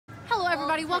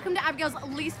everybody, welcome to Abigail's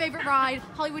least favorite ride,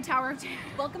 Hollywood Tower.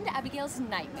 Welcome to Abigail's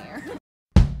nightmare.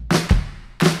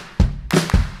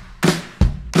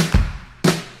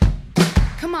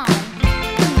 Come on.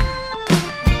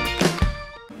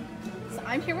 So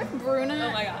I'm here with Bruna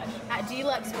Oh my gosh. at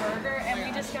Deluxe Burger, and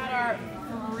we just got our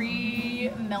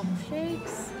free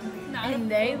milkshakes.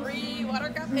 Free water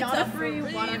cup. Not a free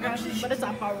water cup, but it's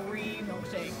a free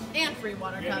milkshake and free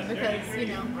water cup because, you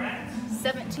know,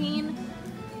 17,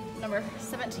 number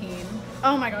 17.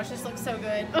 Oh my gosh, this looks so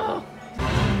good. Oh.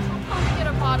 I'm trying to get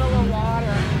a bottle of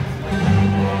water.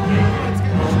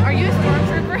 Are you a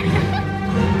stormtrooper?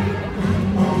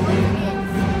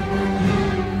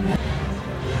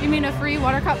 You mean a free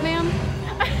water cup, ma'am?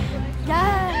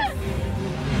 Yes.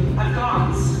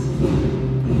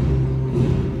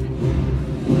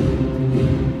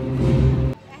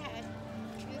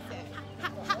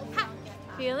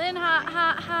 Feeling hot,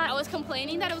 hot, hot. I was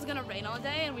complaining that it was gonna rain all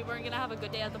day and we weren't gonna have a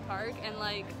good day at the park, and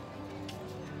like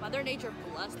Mother Nature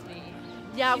blessed me.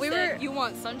 Yeah, She said, you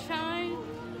want sunshine?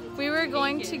 we were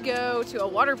going to go to a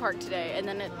water park today, and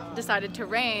then it decided to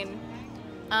rain.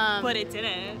 But it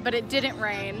didn't. But it didn't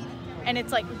rain, and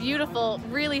it's like beautiful,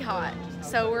 really hot.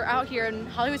 So we're out here in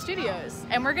Hollywood Studios,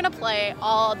 and we're gonna play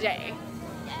all day,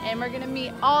 and we're gonna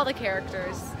meet all the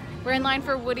characters. We're in line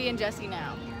for Woody and Jessie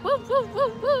now. Woo, woo,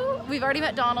 woo, woo. We've already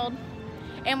met Donald,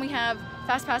 and we have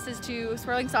fast passes to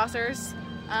Swirling Saucers,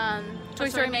 Toy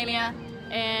Story Mania,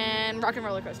 and Rock and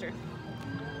Roller Coaster.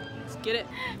 Let's get it.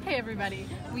 Hey everybody,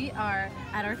 we are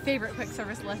at our favorite quick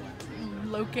service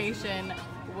location,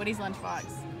 Woody's Lunchbox.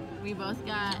 We both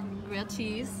got grilled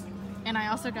cheese, and I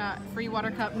also got free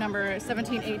water cup number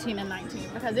 17, 18, and 19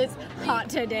 because it's hot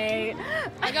today.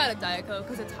 I got a Diet Coke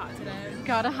because it's hot today.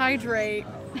 Gotta hydrate.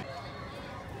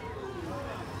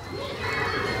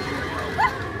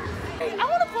 Hey, I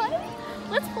wanna play.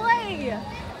 Let's play.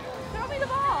 Throw me the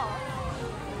ball.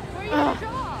 Where are you gonna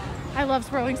draw? I love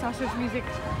Swirling Saucers music.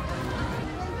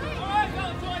 Alright,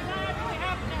 fellas, boys, I actually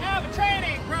happen to have a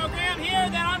training program here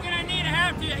that I'm going to need to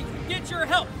have to get your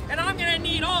help. And I'm going to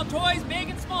need all toys, big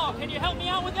and small. Can you help me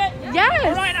out with it? Yes!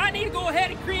 Alright, I need to go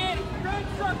ahead and create a good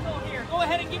circle here. Go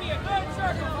ahead and give me a good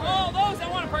circle for all those that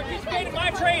want to participate in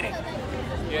my training.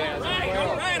 Yeah,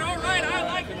 alright, I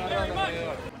like it very much.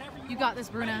 You got this,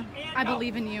 Bruna. I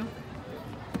believe in you.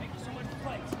 Thank you so much for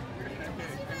playing.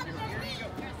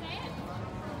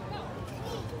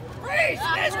 Freeze!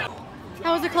 Let's go!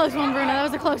 That was a close one, Bruna. That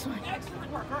was a close one.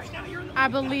 Excellent work. All right, now you're in the I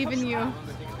believe in you.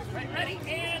 Right, ready,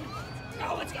 and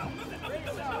go, let's go. Move it, move it,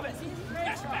 move it, move it.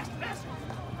 Faster, faster, faster.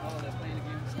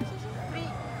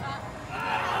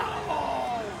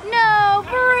 No,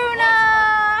 Bruna!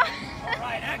 All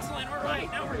right, excellent. All right,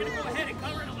 now we're going to go ahead and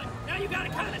cover it a little. Now you got to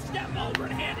kind of step over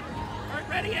and hand it. All right,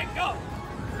 ready, and go.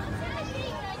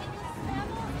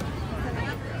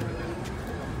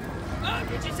 Oh,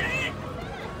 did you say it?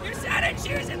 You said it.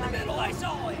 She was in the middle. I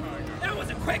saw it. That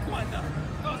was a quick one, though.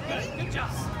 That was good. Good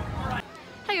job. All right.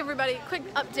 Hey everybody, quick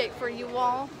update for you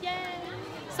all. Yay!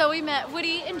 So we met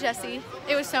Woody and Jessie.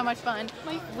 It was so much fun.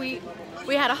 We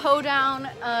had a hoedown.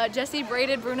 Jessie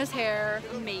braided Bruna's hair.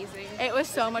 Amazing. It was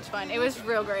so much fun. It was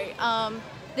real great.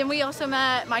 Then we also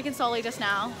met Mike and Sully just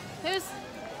now. It was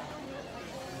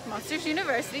Monsters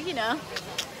University, you know.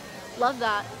 Love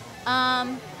that.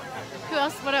 Who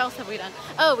else? What else have we done?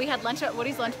 Oh, we had lunch at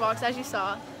Woody's Lunchbox, as you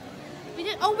saw. We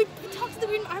did. Oh, we talked to the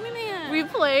Green Army Man. We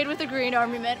played with the Green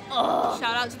Army Man. Oh.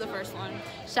 Shout out to the first one.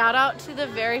 Shout out to the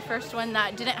very first one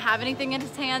that didn't have anything in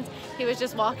his hands. He was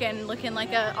just walking, looking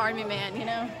like an army man, you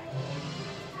know?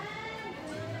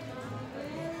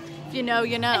 If you know,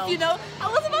 you know. If you know, I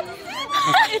was about to say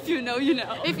that. If you know, you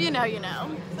know. If you know, you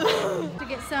know. To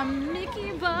get some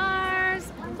Mickey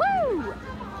bars. Woo!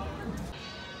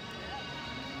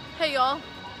 Hey, y'all.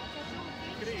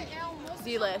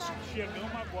 Delish.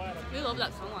 We love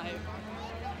that sunlight.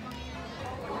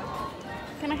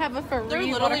 Can I have a They're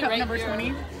free literally water cup right number here.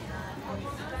 20?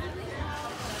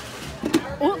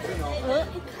 Oh.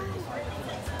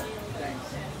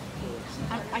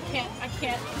 I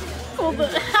can't hold the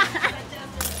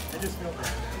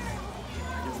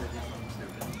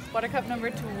water cup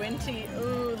number 20.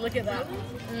 Ooh, look at that.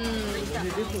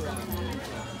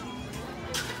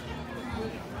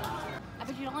 I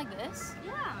bet you don't like this?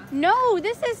 Yeah. No,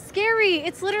 this is scary.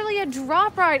 It's literally a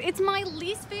drop ride. It's my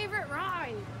least favorite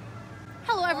ride.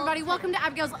 Hello everybody, welcome to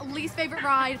Abigail's least favorite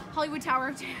ride, Hollywood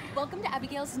Tower. Welcome to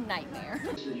Abigail's nightmare.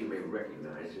 This, as you may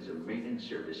recognize, is a maintenance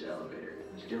service elevator,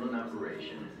 still in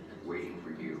operation, waiting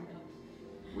for you.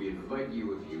 We invite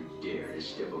you, if you dare, to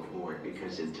step aboard,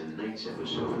 because in tonight's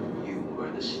episode, you are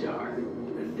the star,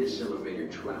 and this elevator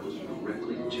travels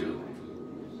directly to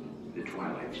the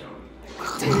Twilight Zone.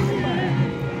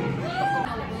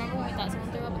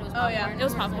 Oh yeah, it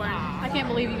was popcorn. I can't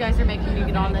believe you guys are making me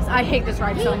get on this. I hate this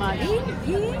ride so much.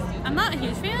 I'm not a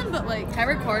huge fan, but like, Can I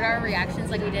record our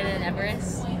reactions like we did in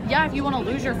Everest? Yeah, if you want to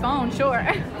lose your phone, sure.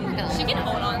 she can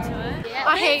hold on to it. Yeah.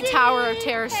 I hate Tower of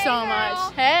Terror so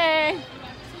much. Hey!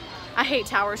 I hate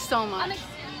towers so much.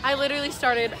 I literally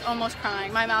started almost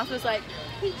crying. My mouth was like,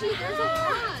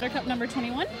 Buttercup number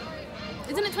 21?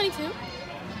 Isn't it 22?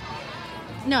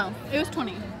 No, it was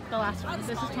 20. The last one.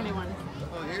 This is 21.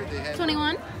 Oh, here they have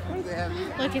 21? What do they have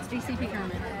here? Look, it's DCP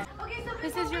Kermit.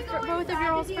 This is your both of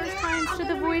your all's first times to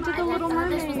the Voyage of the Little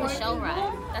This was Mermaid. the show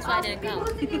ride. That's why I didn't go.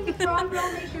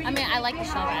 I mean, I like the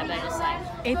show ride, but I just like.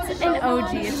 It's an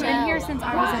OG. It's been here since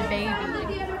I was a baby.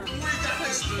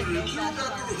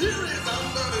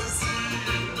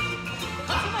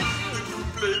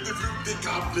 Play the flute, they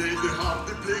can't play the harp,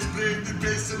 they play the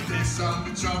bass and they sound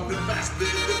the charm, the bass, play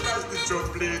the bass, the drum,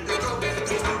 play the drum, the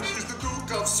flute is the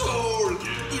Duke of Soul.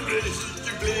 The way he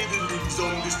can play the links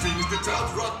on the strings, the crowd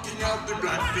rocking out the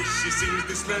blackfish, he sings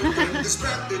the smell and the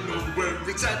smell, they know where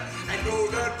it's at, I know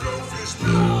that blowfish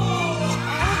blow.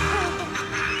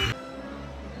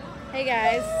 Hey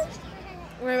guys,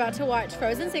 we're about to watch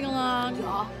Frozen Sing Along.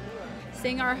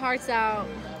 Sing our hearts out.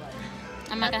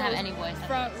 I'm not gonna have any voice.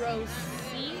 Front row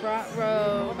seat. Front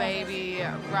row, baby,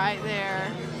 right there.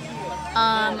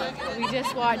 We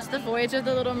just watched The Voyage of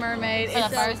the Little Mermaid. For the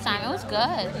first time, it was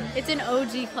good. It's an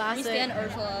OG We classic. stand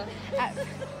Ursula.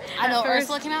 I know first-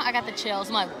 Ursula came out. I got the chills.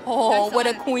 I'm like, oh, what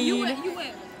a queen. You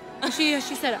win. She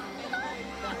said,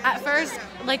 at first,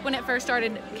 like when it first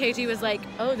started, KG was like,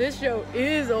 "Oh, this show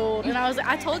is old," and I was like,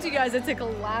 "I told you guys it's a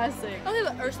classic." Okay,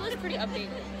 but Ursula's pretty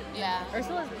updated. Yeah.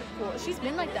 Ursula's cool. She's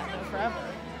been like that though forever.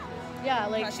 Yeah,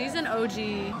 like she's an OG.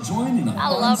 Join in a I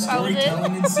fun love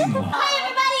storytelling and sing-along. Hi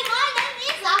everybody, my name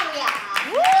is Aria.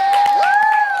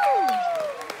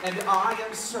 And I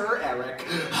am Sir Eric.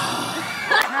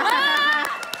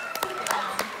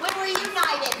 When we're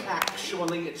united.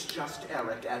 Actually, it's just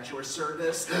Eric at your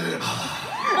service. Well,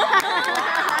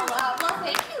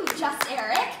 thank you, just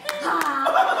Eric.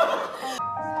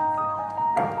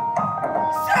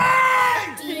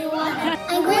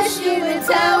 I wish you would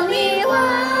tell me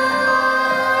why.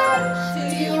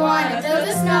 Do you want to build a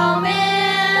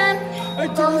snowman?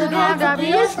 It doesn't have to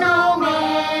be a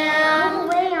snowman.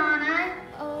 Wait on it.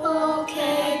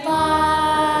 Okay, bye.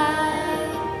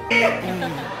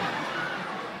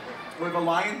 Or The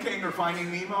Lion King, or Finding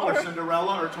Nemo, or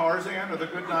Cinderella, or Tarzan, or The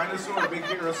Good Dinosaur, or Big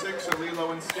Hero 6, or Lilo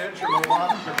and Stitch, or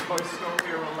Mulan, or Toy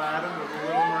Story, or Aladdin, or The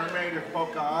Little Mermaid, or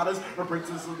Pocahontas, or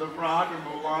Princess of the Frog, or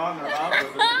Mulan, or Up, or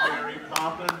The Mary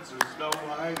Poppins, or Snow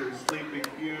White, or Sleeping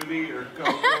Beauty, or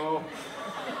Coco.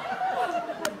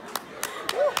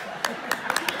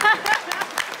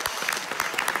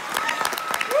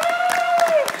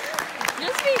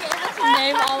 Just being able to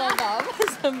name all of them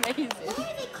is amazing. Why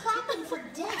are they clapping for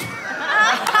death?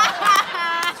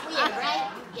 It's weird, right?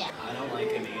 Yeah. I don't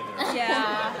like him either.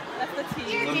 Yeah, that's the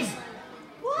tea. You're just...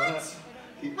 What?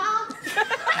 Huh?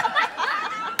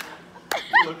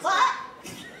 What?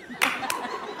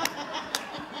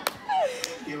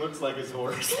 He looks like his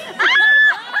horse.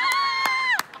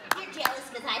 You're jealous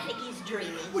because I think he's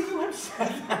dreaming. Well, you have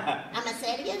said that. I'm gonna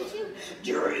say it again too.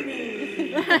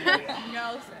 Dreamy.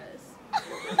 No, sis.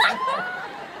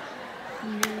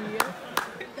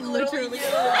 Literally.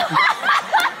 Are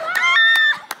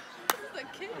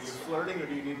you flirting or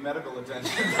do you need medical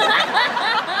attention?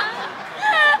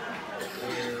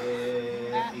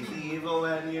 If he's evil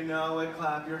and you know it,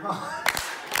 clap your hands.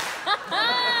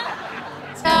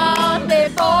 Down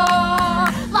before,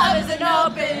 love is an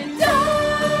open door.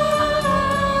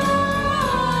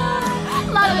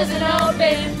 Love is an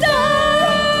open door.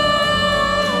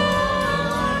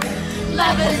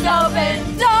 Love is an open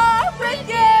door with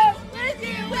you, with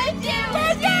you, with you,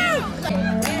 with you.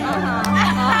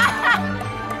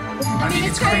 I mean,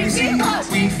 it's crazy.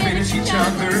 We finish each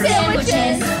other's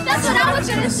Sandwiches, that's what I was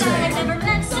gonna say. I've never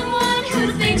met someone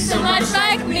who thinks so much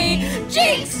like me.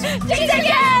 Jinx, jinx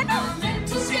again.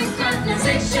 Mental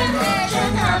synchronization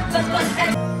can help us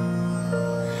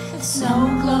but snow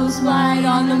glows white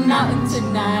on the mountain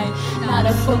tonight. Not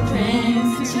a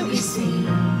footprint to be seen.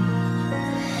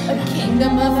 A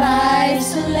kingdom of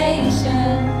isolation,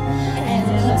 and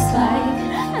it looks like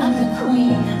I'm the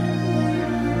queen.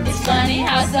 It's funny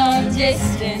how some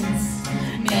distance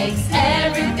makes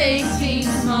everything seem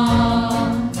small.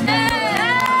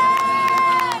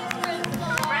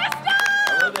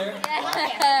 Hello there.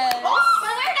 Well,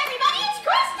 alert everybody, it's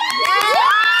Krista!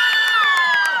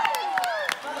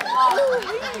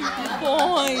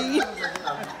 Boy.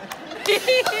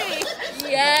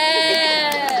 Yes.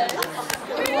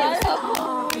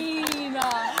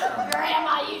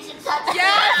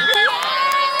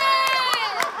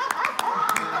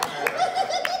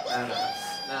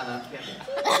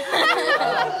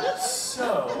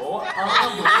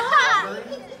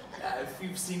 Actually, if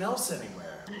you've seen Elsa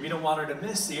anywhere, we don't want her to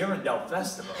miss the Arendelle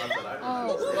Festival. Not that I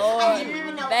remember. Lord, I didn't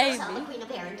even know baby. Elsa, the Queen of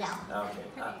Arendelle. Okay,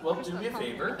 well, do me a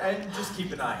favor and just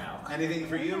keep an eye out. Anything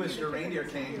for you, Mr. Reindeer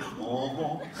King?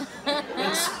 Oh.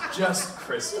 It's just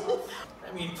Kristoff.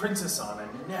 I mean, Princess Anna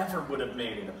never would have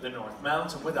made it up the North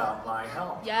Mountain without my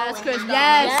help. Yes, Oh, Chris.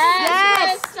 Yes,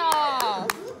 Yes.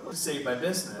 Kristoff. To save my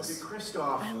business. Okay,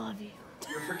 Kristoff. I love you.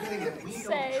 You're forgetting that we know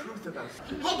Same. the truth about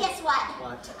Hey, guess what?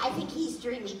 What? I think he's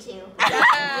dreamy too.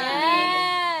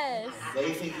 Yes.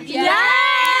 They think he's Yes.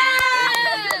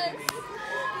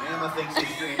 Emma thinks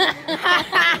he's dreaming.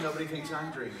 Nobody thinks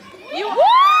I'm dreaming. You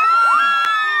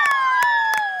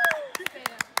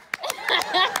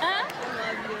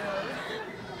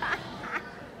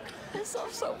This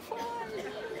is so fun.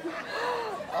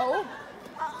 Oh.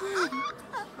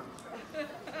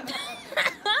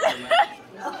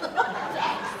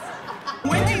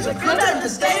 Winter's a good time to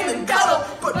stay and cuddle.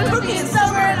 Put me in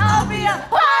summer and I'll be a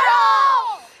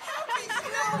Puddle! happy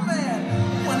snowman.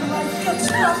 When life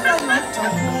gets rough, I like to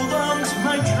hold on to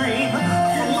my dream.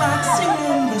 Relaxing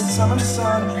in the summer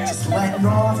sun, just letting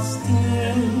off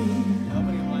steam.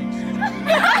 Nobody likes you.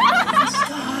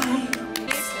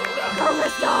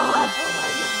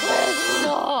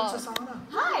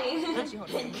 Hi,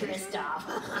 Kristoff.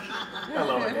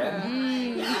 Hello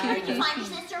again. Did you find your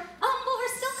sister? Well,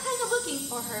 we're still kind of looking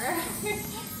for her.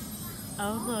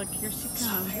 Oh, look, here she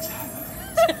comes. It's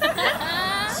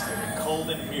getting cold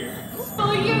in here.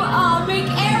 Will you all make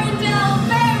Arendelle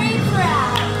very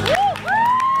proud?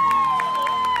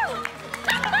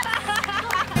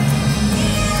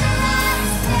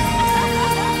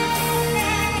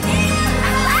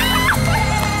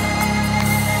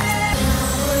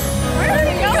 Where are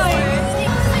you going?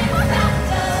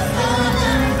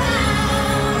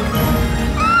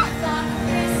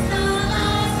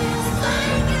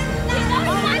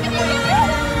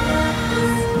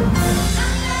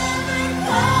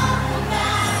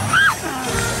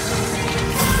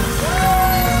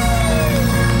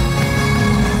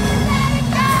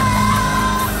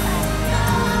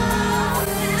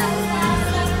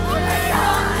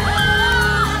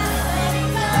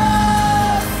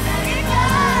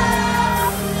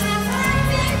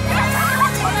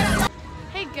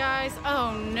 Hey guys,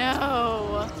 oh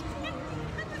no.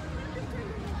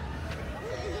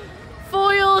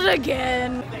 Foiled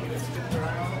again.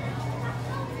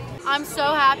 I'm so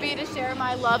happy to share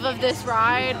my love of this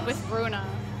ride with Bruna.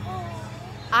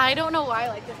 I don't know why I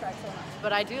like this ride so much,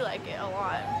 but I do like it a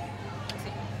lot.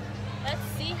 Let's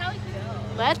see how it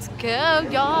goes. Let's go,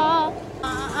 y'all.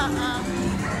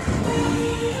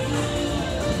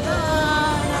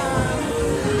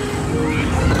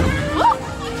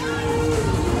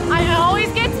 It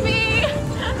always gets me.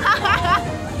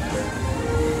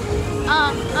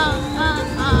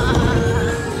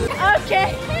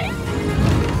 Okay.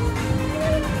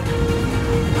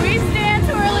 We stand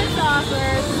twirling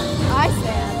saucers. I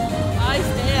stand. I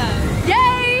stand.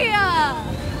 Yay!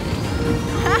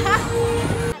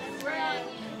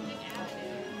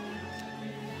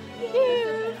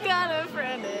 You got a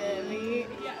friend in me.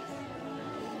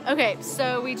 Okay,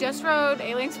 so we just rode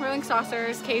Alien Swirling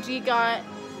Saucers. KG got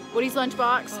Woody's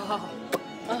lunchbox.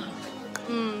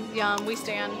 Yum, we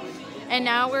stand. And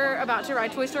now we're about to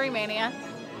ride Toy Story Mania.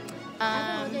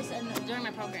 I rode this during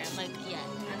my program, like, yeah.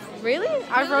 Really?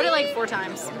 I've rode it like 4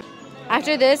 times.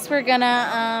 After this, we're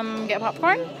gonna get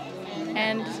popcorn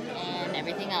and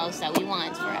everything else that we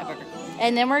want forever.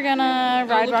 And then we're gonna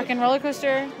ride Rock and Roller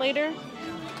Coaster later.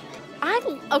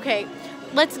 Okay,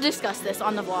 let's discuss this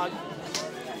on the vlog.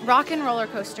 Rock and Roller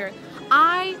Coaster.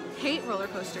 I hate roller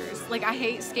coasters. Like, I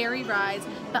hate scary rides,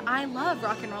 but I love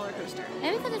Rock and Roller Coaster.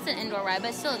 Maybe because it's an indoor ride,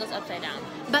 but still it goes upside down.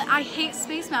 But I hate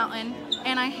Space Mountain,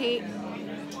 and I hate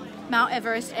Mount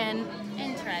Everest, and...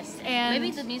 Interesting. And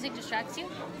maybe the music distracts you?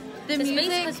 The music...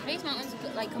 Because Space Mountain's,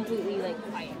 like, completely, like,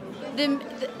 quiet.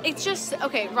 It's just,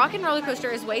 okay, Rock and Roller Coaster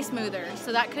is way smoother,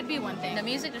 so that could be one thing. The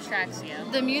music distracts you.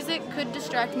 The music could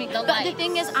distract me. But lights. The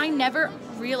thing is, I never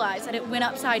realized that it went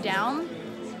upside down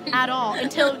at all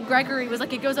until Gregory was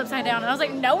like, it goes upside down. And I was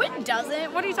like, no, it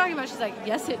doesn't. What are you talking about? She's like,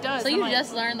 yes, it does. So I'm you like,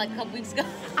 just learned, like, a couple weeks ago?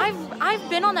 I've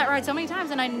been on that ride so many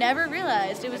times, and I never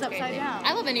realized it was That's upside crazy. down.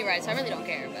 I love any ride, so I really don't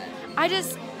care, but...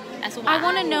 That's why. I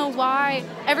want to know why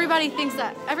everybody thinks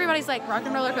that. Everybody's like, Rock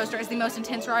and Roller Coaster is the most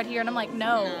intense ride here. And I'm like,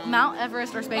 no. Mount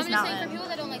Everest or Space I'm just Mountain. saying, for people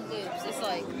that don't like loops, it's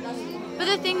like... But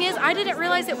the thing is, I didn't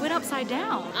realize it went upside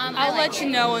down. I'll let you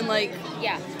know in like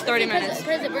 30 minutes.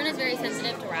 Because Bruna's very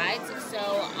sensitive to rides, so...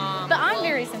 but I'm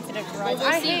very sensitive to rides.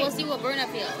 We'll see what Bruna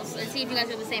feels. Let's see if you guys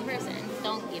are the same person.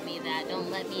 Don't give me that. Don't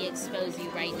let me expose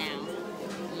you right now.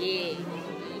 Yeah.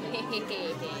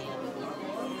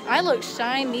 I look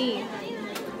shiny.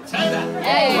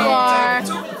 There you are.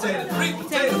 2 potato, 3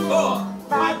 potato, 4,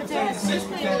 5 potato, 6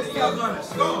 potato, you're gonna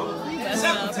score.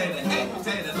 7 potato, 8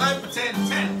 potato, 9 potato,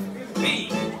 10.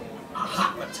 Be a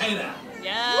hot potato.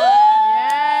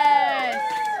 Yes.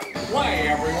 Play,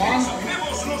 everyone.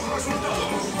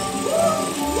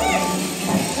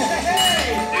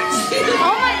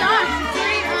 Oh my gosh.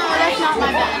 Oh, that's not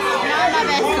my best. Not my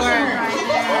best work right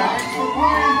there.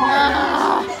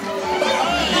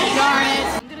 Darn it.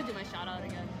 I'm gonna do my shout out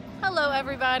again. Hello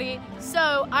everybody.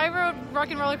 So I rode Rock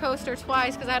and Roller Coaster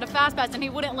twice because I had a fast pass and he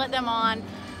wouldn't let them on,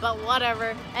 but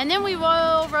whatever. And then we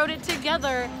all rode it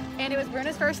together and it was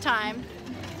Brenna's first time.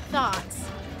 Thoughts?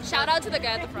 Shout out to the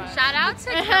guy at the front. Shout out to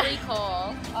Kelly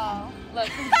Cole. Oh, look.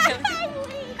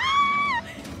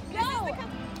 No.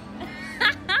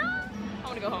 I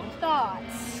want to go home.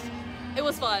 Thoughts? It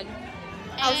was fun.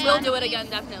 I will do it again,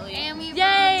 definitely. And we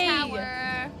Yay! rode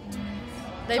Tower.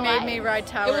 They made me ride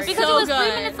Tower. It was again. Because so it was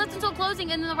good. 3 minutes left until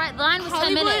closing, and then the line was 10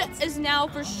 Hollywood minutes. is now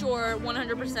for sure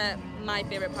 100% my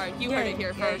favorite park. You heard it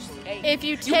here first. If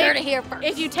you heard it here first.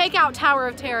 If you take out Tower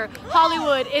of Terror,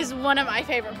 Hollywood is one of my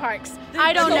favorite parks.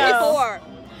 I don't There's only know. 4.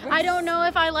 I don't know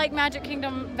if I like Magic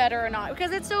Kingdom better or not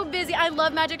because it's so busy. I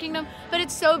love Magic Kingdom, but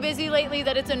it's so busy lately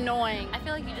that it's annoying. I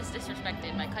feel like you just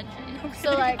disrespected my country.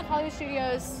 So like Hollywood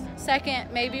Studios,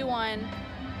 second, maybe 1.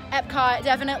 Epcot,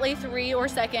 definitely 3 or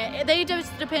 2nd. They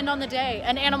just depend on the day.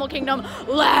 And Animal Kingdom,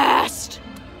 last.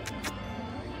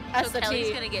 That's So the Kelly's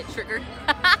T. gonna get triggered.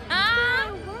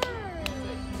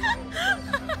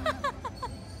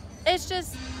 It's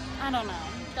just, I don't know.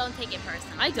 Don't take it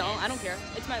personally. I don't care.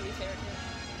 It's my least favorite.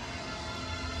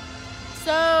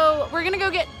 So we're gonna go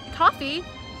get coffee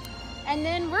and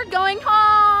then we're going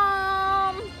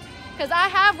home because I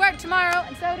have work tomorrow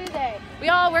and so do they. We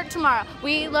all work tomorrow.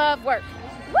 We love work.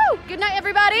 Woo! Good night,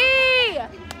 everybody.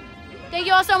 Thank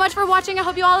you all so much for watching. I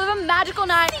hope you all have a magical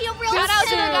night. See you real Shout out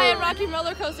to the soon. guy at Rocky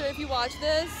Roller Coaster if you watch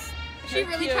this. She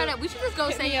really Cute. tried to. We should just go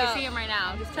Hit say me you up. see him right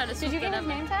now. Just try to. Did you get his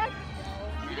name tag?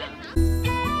 Yeah.